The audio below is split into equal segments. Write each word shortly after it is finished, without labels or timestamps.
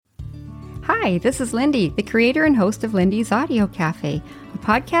Hi, this is Lindy, the creator and host of Lindy's Audio Cafe, a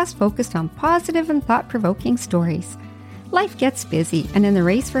podcast focused on positive and thought-provoking stories. Life gets busy, and in the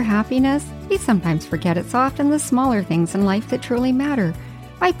race for happiness, we sometimes forget it's often the smaller things in life that truly matter.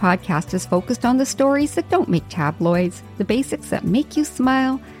 My podcast is focused on the stories that don't make tabloids, the basics that make you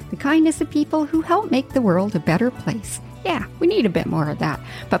smile, the kindness of people who help make the world a better place. Yeah, we need a bit more of that.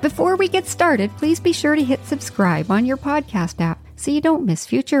 But before we get started, please be sure to hit subscribe on your podcast app so you don't miss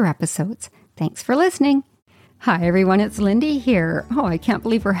future episodes. Thanks for listening. Hi, everyone. It's Lindy here. Oh, I can't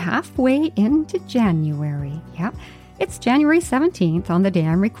believe we're halfway into January. Yeah, it's January 17th on the day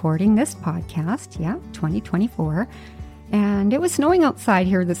I'm recording this podcast. Yeah, 2024. And it was snowing outside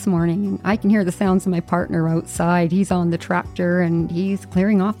here this morning, and I can hear the sounds of my partner outside. He's on the tractor, and he's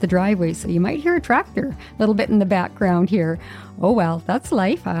clearing off the driveway, so you might hear a tractor a little bit in the background here. Oh, well, that's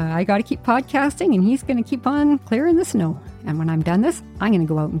life. I got to keep podcasting, and he's going to keep on clearing the snow. And when I'm done this, I'm going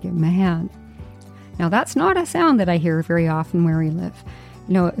to go out and give him a hand. Now, that's not a sound that I hear very often where we live.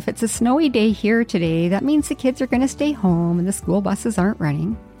 You know, if it's a snowy day here today, that means the kids are going to stay home and the school buses aren't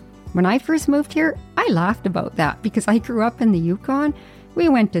running. When I first moved here, I laughed about that because I grew up in the Yukon. We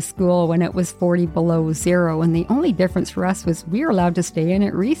went to school when it was 40 below zero, and the only difference for us was we were allowed to stay in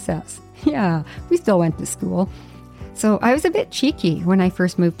at recess. Yeah, we still went to school. So I was a bit cheeky when I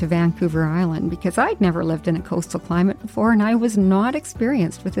first moved to Vancouver Island because I'd never lived in a coastal climate before and I was not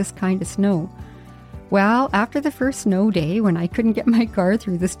experienced with this kind of snow. Well, after the first snow day, when I couldn't get my car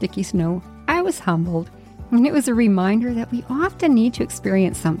through the sticky snow, I was humbled. And it was a reminder that we often need to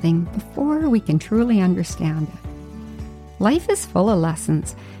experience something before we can truly understand it. Life is full of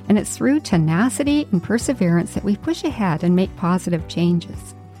lessons, and it's through tenacity and perseverance that we push ahead and make positive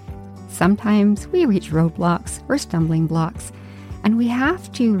changes. Sometimes we reach roadblocks or stumbling blocks, and we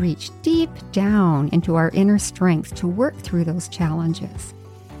have to reach deep down into our inner strength to work through those challenges.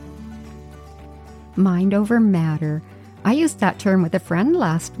 Mind over matter. I used that term with a friend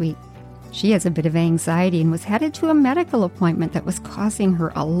last week. She has a bit of anxiety and was headed to a medical appointment that was causing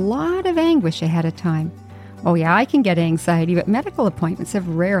her a lot of anguish ahead of time. Oh yeah, I can get anxiety, but medical appointments have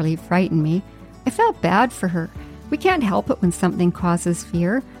rarely frightened me. I felt bad for her. We can't help it when something causes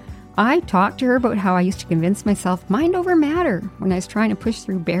fear. I talked to her about how I used to convince myself mind over matter when I was trying to push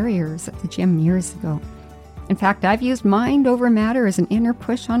through barriers at the gym years ago. In fact, I've used mind over matter as an inner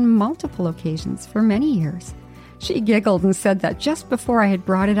push on multiple occasions for many years. She giggled and said that just before I had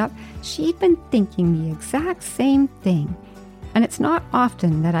brought it up, she'd been thinking the exact same thing. And it's not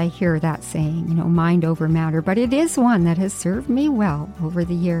often that I hear that saying, mind over matter, but it is one that has served me well over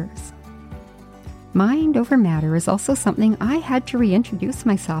the years. Mind over matter is also something I had to reintroduce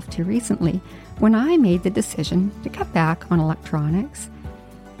myself to recently when I made the decision to cut back on electronics.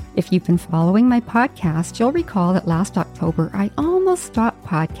 If you've been following my podcast, you'll recall that last October I almost stopped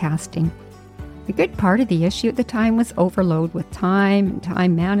podcasting. The good part of the issue at the time was overload with time and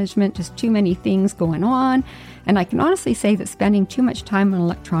time management, just too many things going on, and I can honestly say that spending too much time on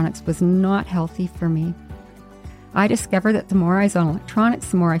electronics was not healthy for me. I discovered that the more I was on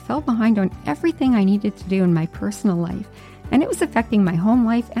electronics, the more I fell behind on everything I needed to do in my personal life, and it was affecting my home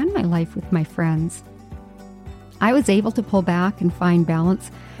life and my life with my friends. I was able to pull back and find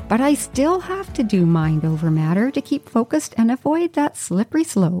balance, but I still have to do mind over matter to keep focused and avoid that slippery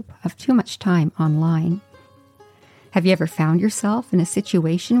slope of too much time online. Have you ever found yourself in a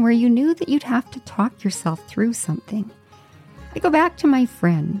situation where you knew that you'd have to talk yourself through something? I go back to my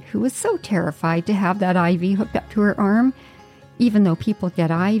friend who was so terrified to have that IV hooked up to her arm. Even though people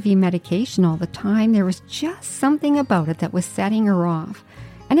get IV medication all the time, there was just something about it that was setting her off.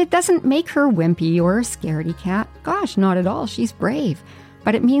 And it doesn't make her wimpy or a scaredy cat. Gosh, not at all. She's brave.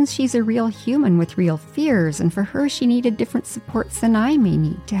 But it means she's a real human with real fears, and for her she needed different supports than I may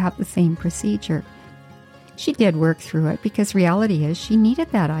need to have the same procedure. She did work through it because reality is she needed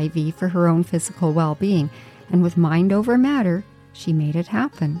that IV for her own physical well-being, and with mind over matter, she made it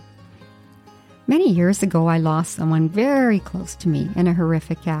happen. Many years ago, I lost someone very close to me in a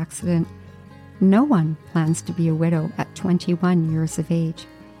horrific accident. No one plans to be a widow at 21 years of age.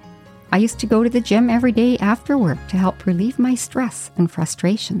 I used to go to the gym every day after work to help relieve my stress and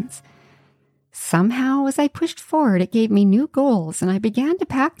frustrations. Somehow, as I pushed forward, it gave me new goals, and I began to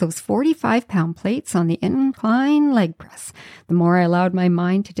pack those 45-pound plates on the incline leg press. The more I allowed my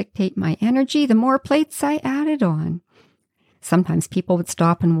mind to dictate my energy, the more plates I added on. Sometimes people would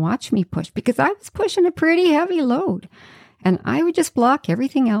stop and watch me push because I was pushing a pretty heavy load. And I would just block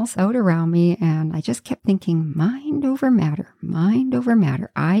everything else out around me, and I just kept thinking, mind over matter,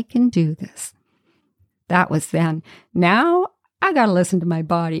 I can do this. That was then. Now I got to listen to my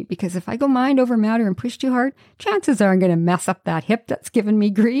body, because if I go mind over matter and push too hard, chances are I'm going to mess up that hip that's given me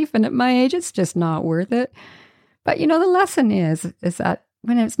grief. And at my age, it's just not worth it. But the lesson is that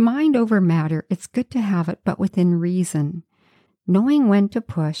when it's mind over matter, it's good to have it, but within reason, knowing when to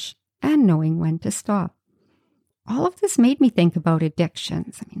push and knowing when to stop. All of this made me think about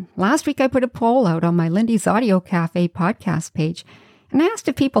addictions. Last week I put a poll out on my Lindy's Audio Cafe podcast page, and I asked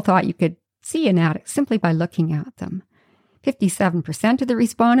if people thought you could see an addict simply by looking at them. 57% of the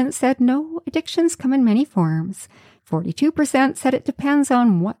respondents said no, addictions come in many forms. 42% said it depends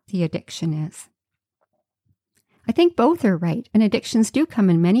on what the addiction is. I think both are right, and addictions do come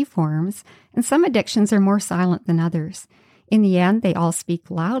in many forms, and some addictions are more silent than others. In the end, they all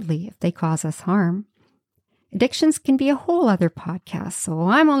speak loudly if they cause us harm. Addictions can be a whole other podcast, so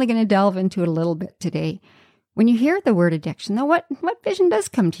I'm only going to delve into it a little bit today. When you hear the word addiction, though, what vision does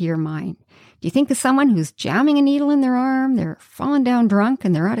come to your mind? Do you think of someone who's jamming a needle in their arm, they're falling down drunk,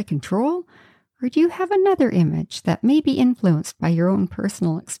 and they're out of control? Or do you have another image that may be influenced by your own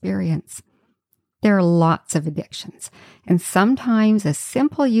personal experience? There are lots of addictions, and sometimes a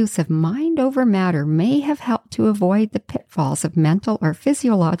simple use of mind over matter may have helped to avoid the pitfalls of mental or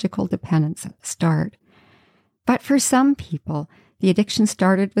physiological dependence at the start. But for some people, the addiction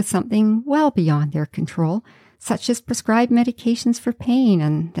started with something well beyond their control, such as prescribed medications for pain,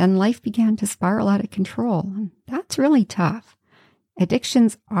 and then life began to spiral out of control. And that's really tough.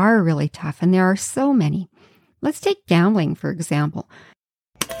 Addictions are really tough, and there are so many. Let's take gambling, for example.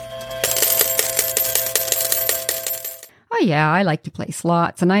 Oh yeah, I like to play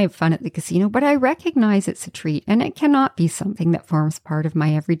slots and I have fun at the casino, but I recognize it's a treat and it cannot be something that forms part of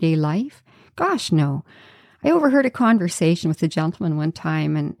my everyday life. Gosh, no. I overheard a conversation with a gentleman one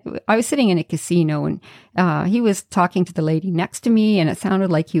time, and I was sitting in a casino, and he was talking to the lady next to me, and it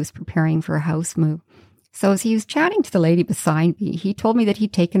sounded like he was preparing for a house move. So as he was chatting to the lady beside me, he told me that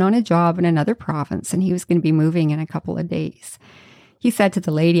he'd taken on a job in another province and he was going to be moving in a couple of days. He said to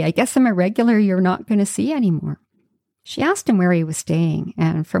the lady, "I guess I'm a regular you're not going to see anymore." She asked him where he was staying,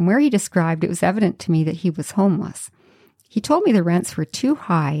 and from where he described, it was evident to me that he was homeless. He told me the rents were too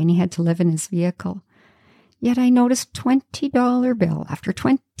high and he had to live in his vehicle. Yet I noticed $20 bill after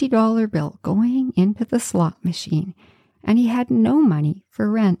 $20 bill going into the slot machine, and he had no money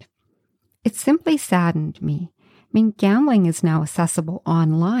for rent. It simply saddened me. Gambling is now accessible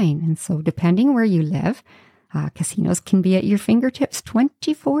online, and so depending where you live, casinos can be at your fingertips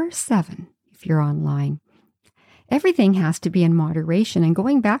 24/7 if you're online. Everything has to be in moderation, and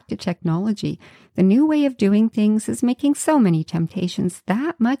going back to technology, the new way of doing things is making so many temptations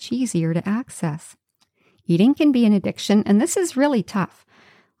that much easier to access. Eating can be an addiction, and this is really tough.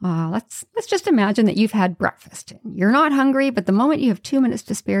 Let's just imagine that you've had breakfast. You're not hungry, but the moment you have 2 minutes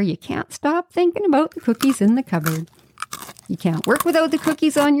to spare, you can't stop thinking about the cookies in the cupboard. You can't work without the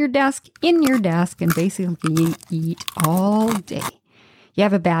cookies on your desk, in your desk, and basically you eat all day. You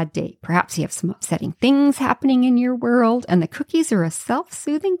have a bad day. Perhaps you have some upsetting things happening in your world, and the cookies are a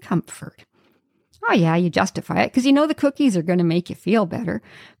self-soothing comfort. Oh yeah, you justify it because you know the cookies are going to make you feel better.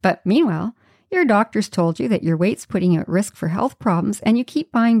 But meanwhile, your doctor's told you that your weight's putting you at risk for health problems, and you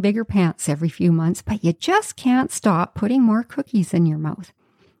keep buying bigger pants every few months, but you just can't stop putting more cookies in your mouth.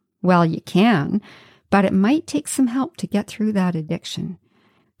 Well, you can, but it might take some help to get through that addiction.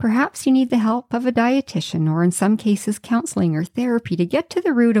 Perhaps you need the help of a dietitian, or in some cases counseling or therapy, to get to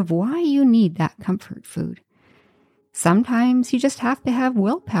the root of why you need that comfort food. Sometimes you just have to have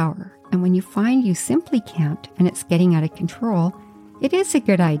willpower, and when you find you simply can't and it's getting out of control, it is a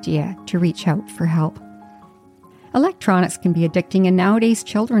good idea to reach out for help. Electronics can be addicting, and nowadays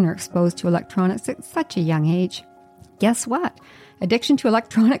children are exposed to electronics at such a young age. Guess what? Addiction to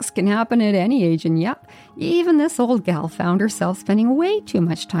electronics can happen at any age, and yep, even this old gal found herself spending way too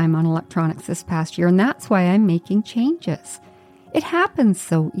much time on electronics this past year, and that's why I'm making changes. It happens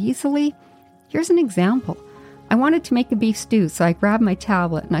so easily. Here's an example. I wanted to make a beef stew, so I grabbed my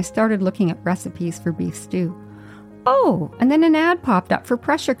tablet and I started looking at recipes for beef stew. Oh, and then an ad popped up for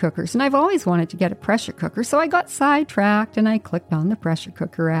pressure cookers, and I've always wanted to get a pressure cooker, so I got sidetracked and I clicked on the pressure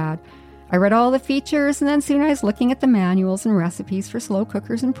cooker ad. I read all the features, and then soon I was looking at the manuals and recipes for slow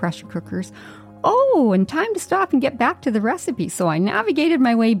cookers and pressure cookers. Oh, and time to stop and get back to the recipe, so I navigated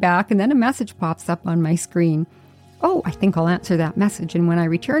my way back, and then a message pops up on my screen. Oh, I think I'll answer that message, and when I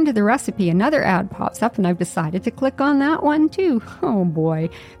return to the recipe, another ad pops up, and I've decided to click on that one too. Oh boy,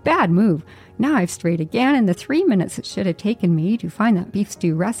 bad move. Now I've strayed again, and the 3 minutes it should have taken me to find that beef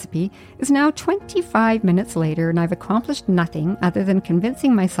stew recipe is now 25 minutes later, and I've accomplished nothing other than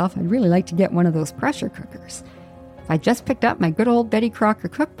convincing myself I'd really like to get one of those pressure cookers. If I just picked up my good old Betty Crocker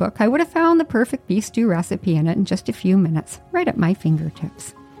cookbook, I would have found the perfect beef stew recipe in it in just a few minutes, right at my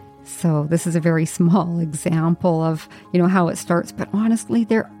fingertips. So this is a very small example of, how it starts. But honestly,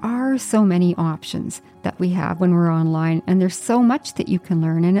 there are so many options that we have when we're online, and there's so much that you can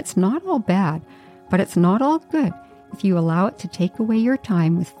learn, and it's not all bad, but it's not all good if you allow it to take away your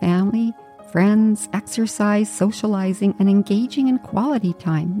time with family, friends, exercise, socializing, and engaging in quality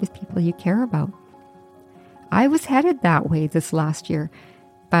time with people you care about. I was headed that way this last year,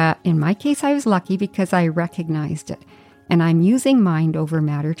 but in my case, I was lucky because I recognized it. And I'm using Mind Over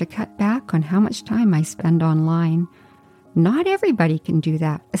Matter to cut back on how much time I spend online. Not everybody can do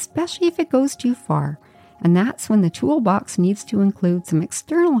that, especially if it goes too far. And that's when the toolbox needs to include some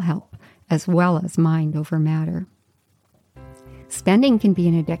external help as well as Mind Over Matter. Spending can be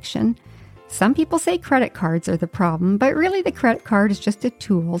an addiction. Some people say credit cards are the problem, but really the credit card is just a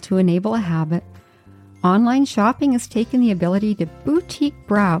tool to enable a habit. Online shopping has taken the ability to boutique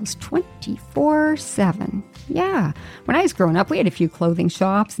browse 24/7. Yeah, when I was growing up, we had a few clothing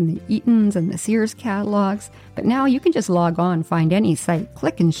shops and the Eaton's and the Sears catalogs, but now you can just log on, find any site,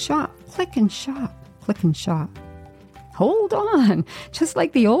 click and shop, click and shop, click and shop. Hold on, just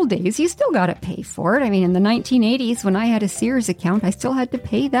like the old days, you still got to pay for it. I mean, in the 1980s, when I had a Sears account, I still had to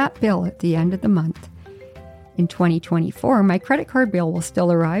pay that bill at the end of the month. In 2024, my credit card bill will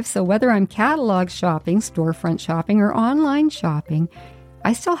still arrive, so whether I'm catalog shopping, storefront shopping, or online shopping,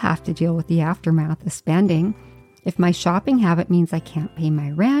 I still have to deal with the aftermath of spending. If my shopping habit means I can't pay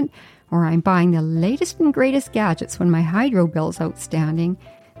my rent, or I'm buying the latest and greatest gadgets when my hydro bill's outstanding,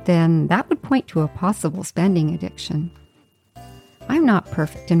 then that would point to a possible spending addiction. I'm not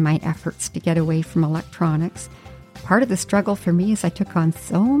perfect in my efforts to get away from electronics. Part of the struggle for me is I took on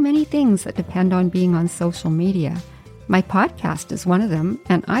so many things that depend on being on social media. My podcast is one of them,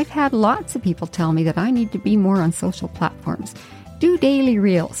 and I've had lots of people tell me that I need to be more on social platforms, do daily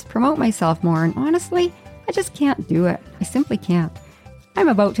reels, promote myself more, and honestly, I just can't do it. I simply can't. I'm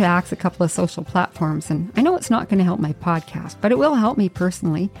about to axe a couple of social platforms, and I know it's not going to help my podcast, but it will help me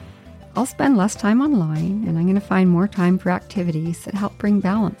personally. I'll spend less time online, and I'm going to find more time for activities that help bring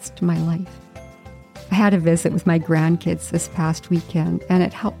balance to my life. I had a visit with my grandkids this past weekend, and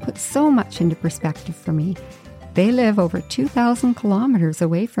it helped put so much into perspective for me. They live over 2,000 kilometers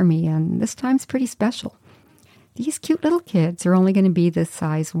away from me, and this time's pretty special. These cute little kids are only going to be this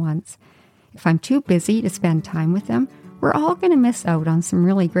size once. If I'm too busy to spend time with them, we're all going to miss out on some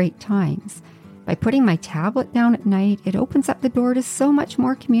really great times. By putting my tablet down at night, it opens up the door to so much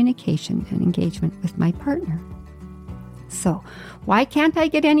more communication and engagement with my partner. So, why can't I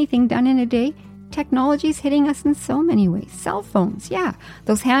get anything done in a day? Technology's hitting us in so many ways. Cell phones, yeah,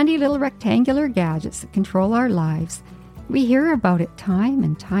 those handy little rectangular gadgets that control our lives. We hear about it time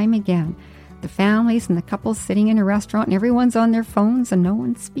and time again. The families and the couples sitting in a restaurant and everyone's on their phones and no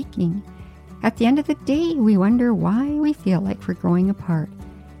one's speaking. At the end of the day, we wonder why we feel like we're growing apart.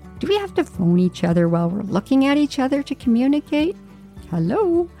 Do we have to phone each other while we're looking at each other to communicate?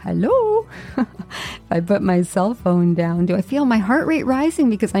 Hello? If I put my cell phone down, do I feel my heart rate rising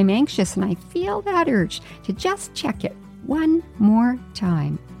because I'm anxious and I feel that urge to just check it one more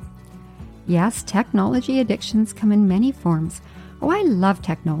time? Yes, technology addictions come in many forms. Oh, I love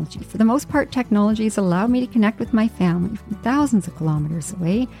technology. For the most part, technology has allowed me to connect with my family from thousands of kilometers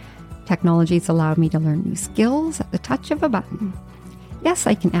away. Technology has allowed me to learn new skills at the touch of a button. Yes,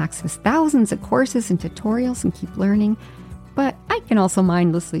 I can access thousands of courses and tutorials and keep learning, but I can also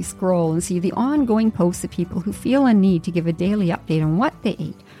mindlessly scroll and see the ongoing posts of people who feel a need to give a daily update on what they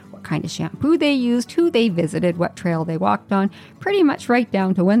ate, what kind of shampoo they used, who they visited, what trail they walked on, pretty much right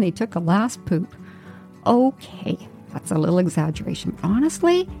down to when they took a last poop. Okay, that's a little exaggeration, but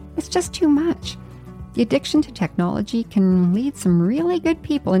honestly, it's just too much. The addiction to technology can lead some really good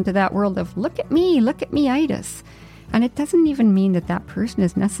people into that world of look at me-itis. And it doesn't even mean that that person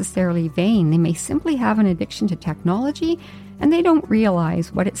is necessarily vain. They may simply have an addiction to technology and they don't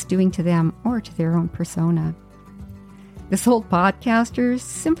realize what it's doing to them or to their own persona. This old podcaster is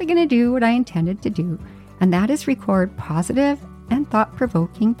simply going to do what I intended to do, and that is record positive and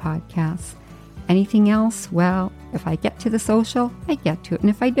thought-provoking podcasts. Anything else, well, if I get to the social, I get to it, and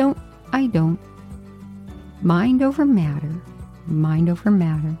if I don't, I don't. Mind over matter. Mind over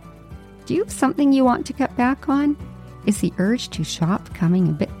matter. Do you have something you want to cut back on? Is the urge to shop coming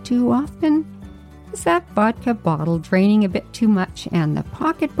a bit too often? Is that vodka bottle draining a bit too much and the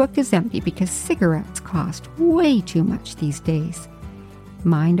pocketbook is empty because cigarettes cost way too much these days?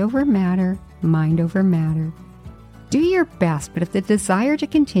 Mind over matter, mind over matter. Do your best, but if the desire to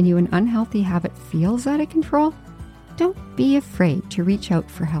continue an unhealthy habit feels out of control, don't be afraid to reach out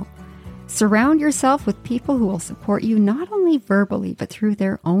for help. Surround yourself with people who will support you not only verbally, but through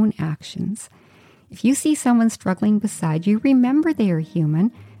their own actions. If you see someone struggling beside you, remember they are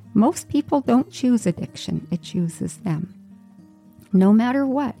human. Most people don't choose addiction, it chooses them. No matter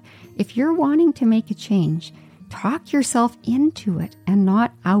what, if you're wanting to make a change, talk yourself into it and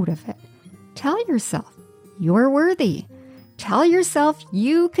not out of it. Tell yourself you're worthy. Tell yourself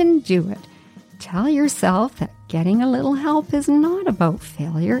you can do it. Tell yourself that getting a little help is not about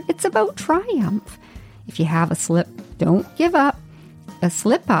failure, it's about triumph. If you have a slip, don't give up. A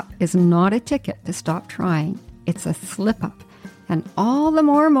slip-up is not a ticket to stop trying. It's a slip-up, and all the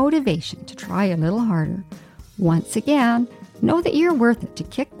more motivation to try a little harder. Once again, know that you're worth it to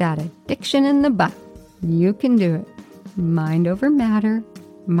kick that addiction in the butt. You can do it. Mind over matter.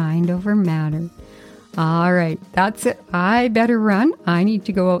 Mind over matter. All right, that's it. I better run. I need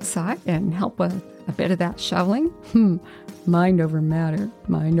to go outside and help with a bit of that shoveling. Mind over matter.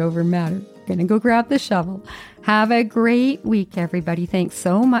 Mind over matter. Gonna go grab the shovel. Have a great week, everybody. Thanks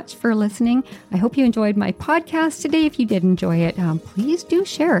so much for listening. I hope you enjoyed my podcast today. If you did enjoy it, please do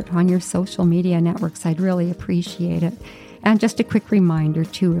share it on your social media networks. I'd really appreciate it. And just a quick reminder,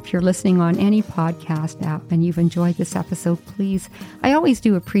 too, if you're listening on any podcast app and you've enjoyed this episode, please, I always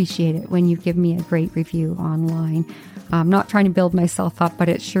do appreciate it when you give me a great review online. I'm not trying to build myself up, but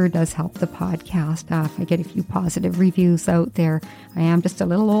it sure does help the podcast if I get a few positive reviews out there. I am just a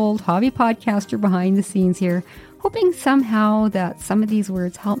little old hobby podcaster behind the scenes here, hoping somehow that some of these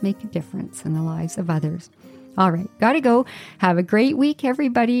words help make a difference in the lives of others. All right, gotta go. Have a great week,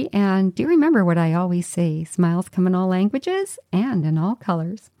 everybody. And do remember what I always say, smiles come in all languages and in all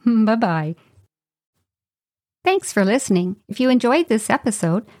colors. Bye-bye. Thanks for listening. If you enjoyed this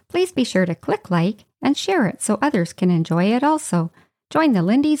episode, please be sure to click like and share it so others can enjoy it also. Join the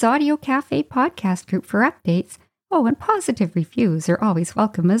Lindy's Audio Cafe podcast group for updates. Oh, and positive reviews are always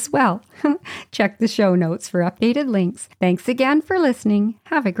welcome as well. Check the show notes for updated links. Thanks again for listening.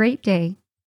 Have a great day.